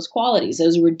lot of those qualities.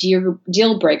 Those were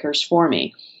deal breakers for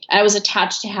me. I was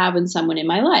attached to having someone in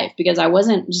my life because I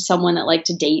wasn't just someone that liked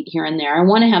to date here and there. I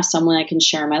want to have someone I can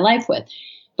share my life with.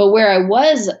 But where I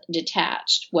was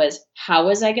detached was, how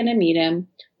was I going to meet him?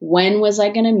 When was I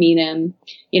going to meet him?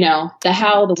 The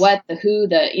how, the what, the who,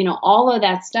 all of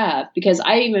that stuff. Because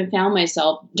I even found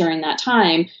myself during that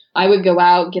time, I would go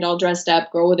out, get all dressed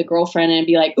up, go with a girlfriend and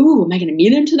be like, ooh, am I going to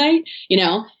meet him tonight?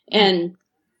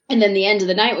 And then the end of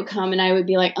the night would come and I would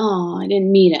be like, oh, I didn't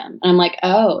meet him. And I'm like,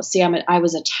 oh, see, I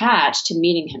was attached to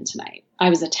meeting him tonight. I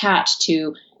was attached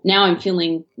to, now I'm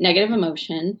feeling negative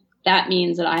emotion. That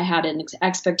means that I had an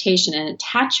expectation and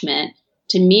attachment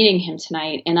to meeting him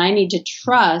tonight. And I need to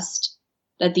trust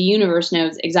that the universe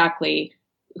knows exactly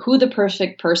who the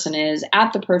perfect person is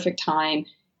at the perfect time.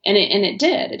 And it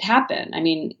did. It happened. I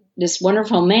mean, this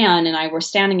wonderful man and I were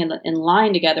standing in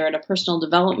line together at a personal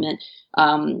development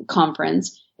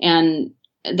conference. And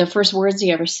the first words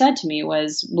he ever said to me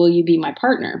was, will you be my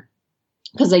partner?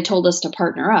 Because they told us to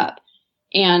partner up.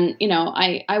 And,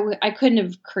 I couldn't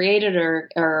have created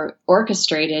or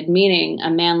orchestrated meeting a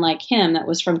man like him that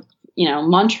was from,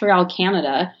 Montreal,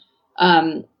 Canada,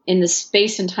 in the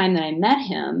space and time that I met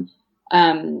him.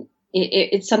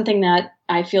 It's something that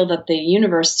I feel that the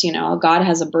universe, God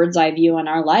has a bird's eye view on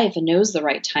our life and knows the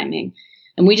right timing.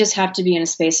 And we just have to be in a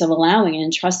space of allowing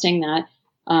and trusting that,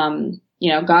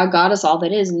 God got us all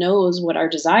that is, knows what our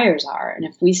desires are. And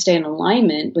if we stay in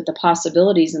alignment with the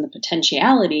possibilities and the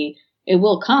potentiality, it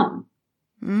will come.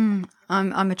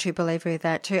 I'm a true believer of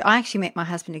that too. I actually met my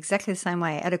husband exactly the same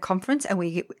way at a conference and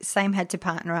we had to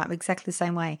partner up exactly the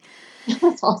same way.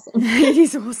 That's awesome. It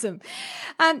is awesome.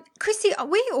 Christy,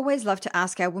 we always love to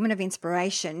ask our women of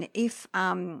inspiration if,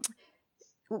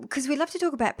 because we love to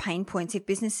talk about pain points if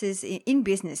businesses in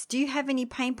business, do you have any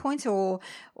pain points or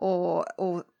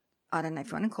I don't know if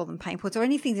you want to call them pain points or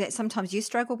anything that sometimes you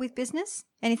struggle with business?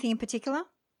 Anything in particular?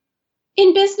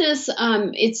 In business,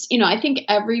 it's, I think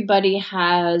everybody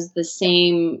has the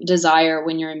same desire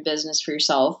when you're in business for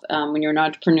yourself, when you're an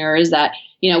entrepreneur, is that,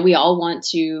 we all want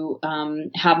to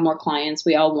have more clients.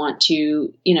 We all want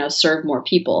to, serve more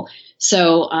people.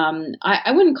 So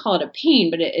I wouldn't call it a pain,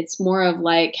 but it's more of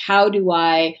like, how do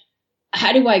I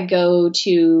go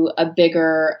to a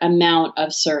bigger amount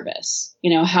of service?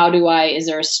 Is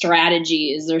there a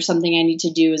strategy? Is there something I need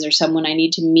to do? Is there someone I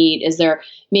need to meet? Is there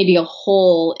maybe a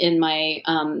hole in my,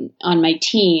 on my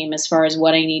team as far as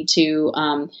what I need to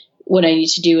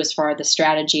do as far as the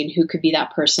strategy, and who could be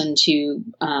that person to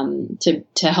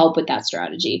help with that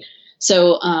strategy?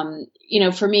 So,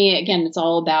 for me, again, it's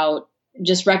all about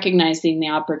just recognizing the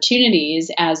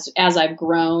opportunities as I've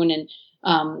grown and,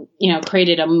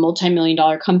 created a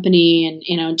multi-million-dollar company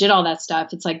and, did all that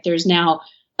stuff. It's like, there's now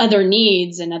other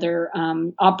needs and other,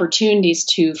 opportunities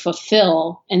to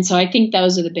fulfill. And so I think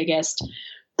those are the biggest,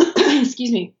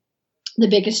 the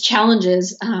biggest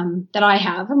challenges, that I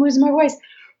have. I'm losing my voice.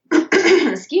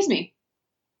 Excuse me.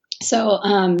 So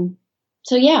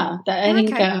yeah, I think,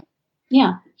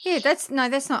 yeah. Yeah, that's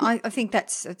not, I think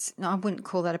I wouldn't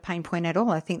call that a pain point at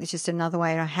all. I think it's just another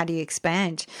way of how do you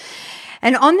expand.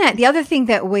 And on that, the other thing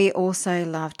that we also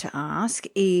love to ask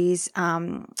is,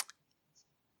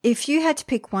 if you had to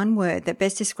pick one word that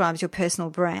best describes your personal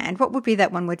brand, what would be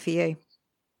that one word for you?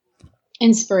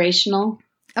 Inspirational.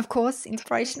 Of course,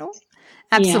 inspirational.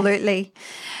 Absolutely. Yeah.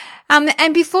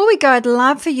 And before we go, I'd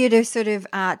love for you to sort of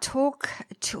talk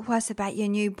to us about your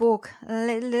new book.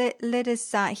 Let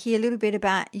us hear a little bit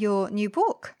about your new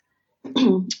book.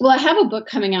 Well, I have a book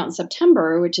coming out in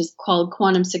September, which is called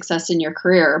Quantum Success in Your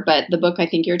Career. But the book I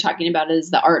think you're talking about is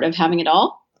The Art of Having It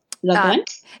All. Is that the one?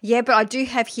 Yeah, but I do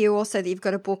have here also that you've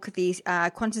got a book, the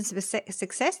Quantum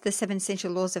Success, the 7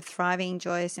 Essential Laws of Thriving,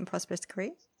 Joyous and Prosperous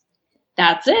Careers.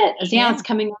 That's it. Yeah, it's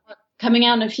coming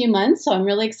out in a few months. So I'm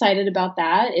really excited about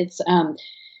that. It's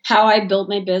how I built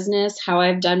my business, how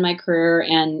I've done my career.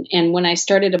 And when I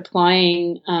started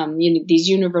applying these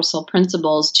universal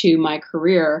principles to my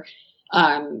career,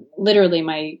 literally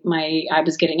I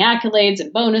was getting accolades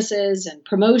and bonuses and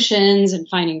promotions and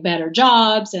finding better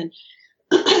jobs and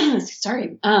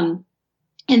sorry.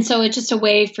 And so it's just a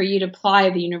way for you to apply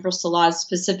the universal laws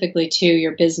specifically to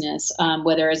your business,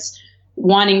 whether it's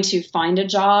wanting to find a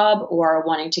job or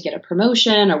wanting to get a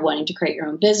promotion or wanting to create your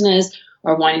own business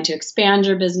or wanting to expand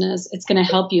your business. It's going to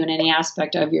help you in any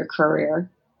aspect of your career.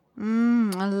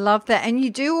 I love that. And you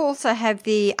do also have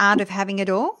the Art of Having It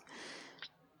All.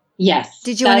 Yes.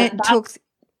 Did you want to talk?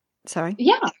 Sorry.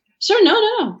 Yeah, sure.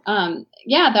 No.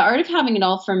 The Art of Having It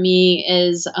All for me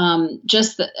is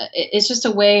it's just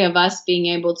a way of us being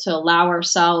able to allow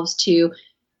ourselves to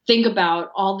think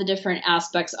about all the different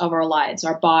aspects of our lives,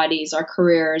 our bodies, our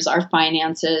careers, our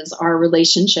finances, our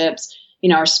relationships,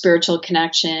 our spiritual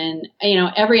connection,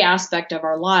 every aspect of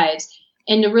our lives.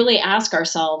 And to really ask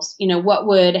ourselves, what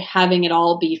would having it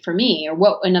all be for me? Or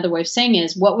what another way of saying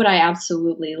is, what would I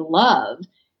absolutely love?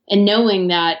 And knowing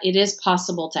that it is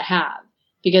possible to have,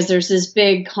 because there's this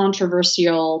big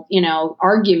controversial,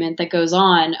 argument that goes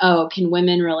on. Oh, can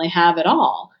women really have it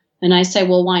all? And I say,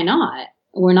 well, why not?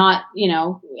 We're not,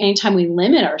 anytime we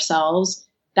limit ourselves,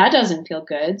 that doesn't feel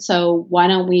good. So why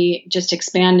don't we just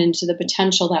expand into the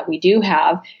potential that we do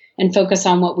have and focus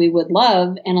on what we would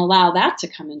love and allow that to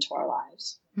come into our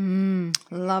lives?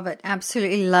 Love it.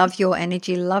 Absolutely love your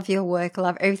energy, love your work,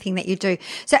 love everything that you do.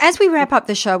 So as we wrap up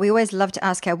the show, we always love to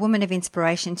ask our woman of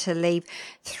inspiration to leave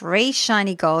 3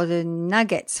 shiny golden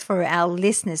nuggets for our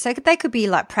listeners. So they could be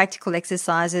like practical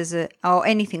exercises or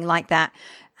anything like that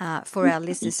for our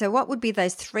listeners. So what would be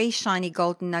those 3 shiny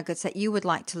golden nuggets that you would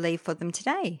like to leave for them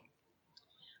today?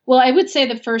 Well, I would say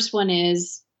the first one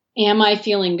is, am I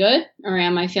feeling good or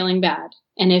am I feeling bad?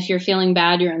 And if you're feeling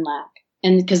bad, you're in lack.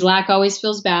 And because lack always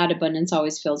feels bad, abundance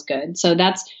always feels good. So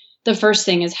that's the first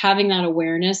thing, is having that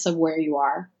awareness of where you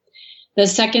are. The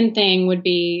second thing would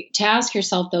be to ask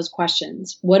yourself those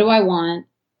questions. What do I want?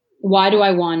 Why do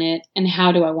I want it? And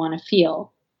how do I want to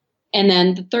feel? And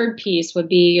then the third piece would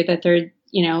be the third,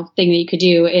 thing that you could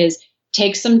do is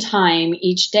take some time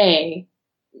each day,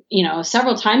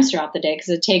 several times throughout the day, because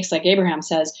it takes, like Abraham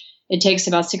says, it takes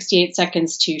about 68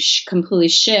 seconds to completely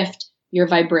shift your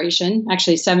vibration,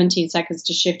 actually 17 seconds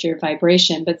to shift your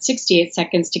vibration, but 68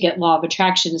 seconds to get law of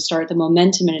attraction to start the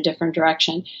momentum in a different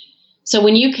direction. So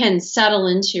when you can settle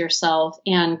into yourself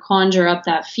and conjure up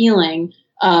that feeling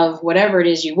of whatever it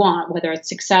is you want, whether it's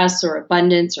success or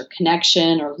abundance or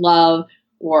connection or love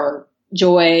or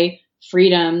joy,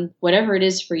 freedom, whatever it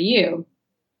is for you,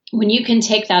 when you can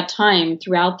take that time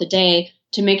throughout the day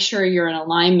to make sure you're in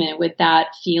alignment with that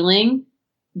feeling,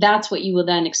 that's what you will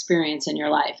then experience in your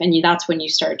life. And that's when you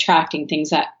start attracting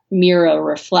things that mirror or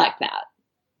reflect that.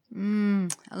 I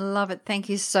love it. Thank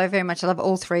you so very much. I love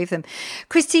all three of them.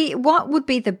 Christy, what would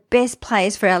be the best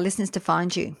place for our listeners to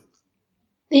find you?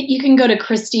 You can go to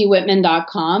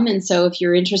ChristyWhitman.com. And so if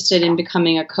you're interested in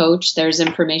becoming a coach, there's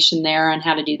information there on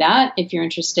how to do that. If you're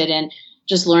interested in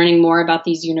just learning more about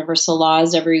these universal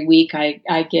laws, every week I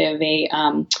give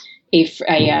a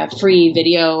free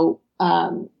video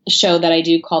show that I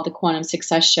do called the Quantum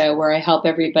Success Show, where I help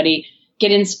everybody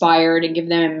get inspired and give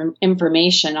them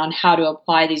information on how to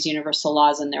apply these universal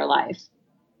laws in their life.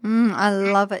 I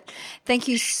love it. Thank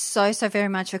you so very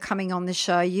much for coming on the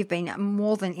show. You've been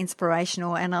more than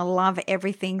inspirational, and I love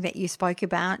everything that you spoke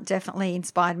about. Definitely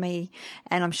inspired me,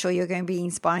 and I'm sure you're going to be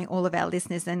inspiring all of our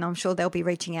listeners, and I'm sure they'll be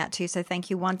reaching out to you. So thank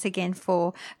you once again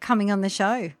for coming on the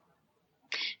show.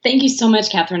 Thank you so much,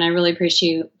 Catherine. I really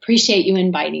appreciate you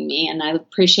inviting me, and I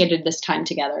appreciated this time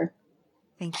together.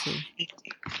 Thank you.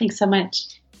 Thanks so much.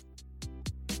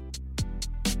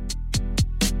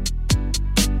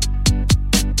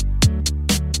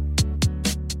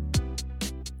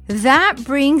 That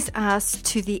brings us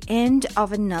to the end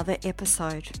of another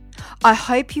episode. I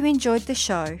hope you enjoyed the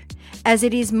show, as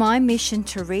it is my mission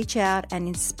to reach out and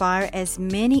inspire as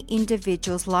many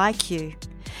individuals like you.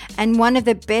 And one of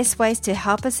the best ways to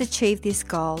help us achieve this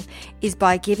goal is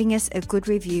by giving us a good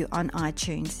review on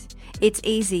iTunes. It's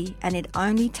easy, and it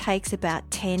only takes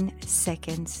about 10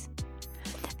 seconds.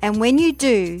 And when you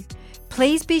do,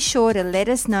 please be sure to let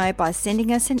us know by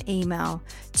sending us an email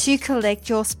to collect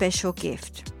your special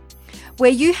gift,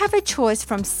 where you have a choice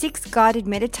from 6 guided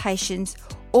meditations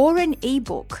or an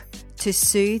ebook to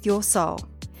soothe your soul.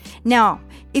 Now,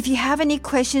 if you have any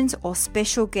questions or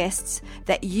special guests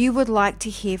that you would like to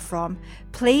hear from,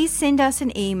 please send us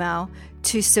an email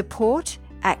to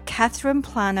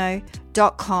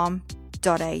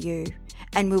support@catherineplano.com.au,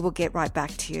 and we will get right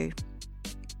back to you.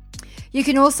 You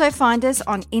can also find us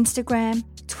on Instagram,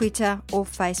 Twitter, or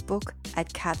Facebook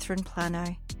at Catherine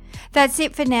Plano. That's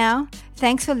it for now.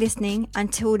 Thanks for listening.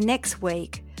 Until next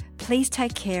week, please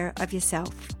take care of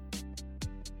yourself.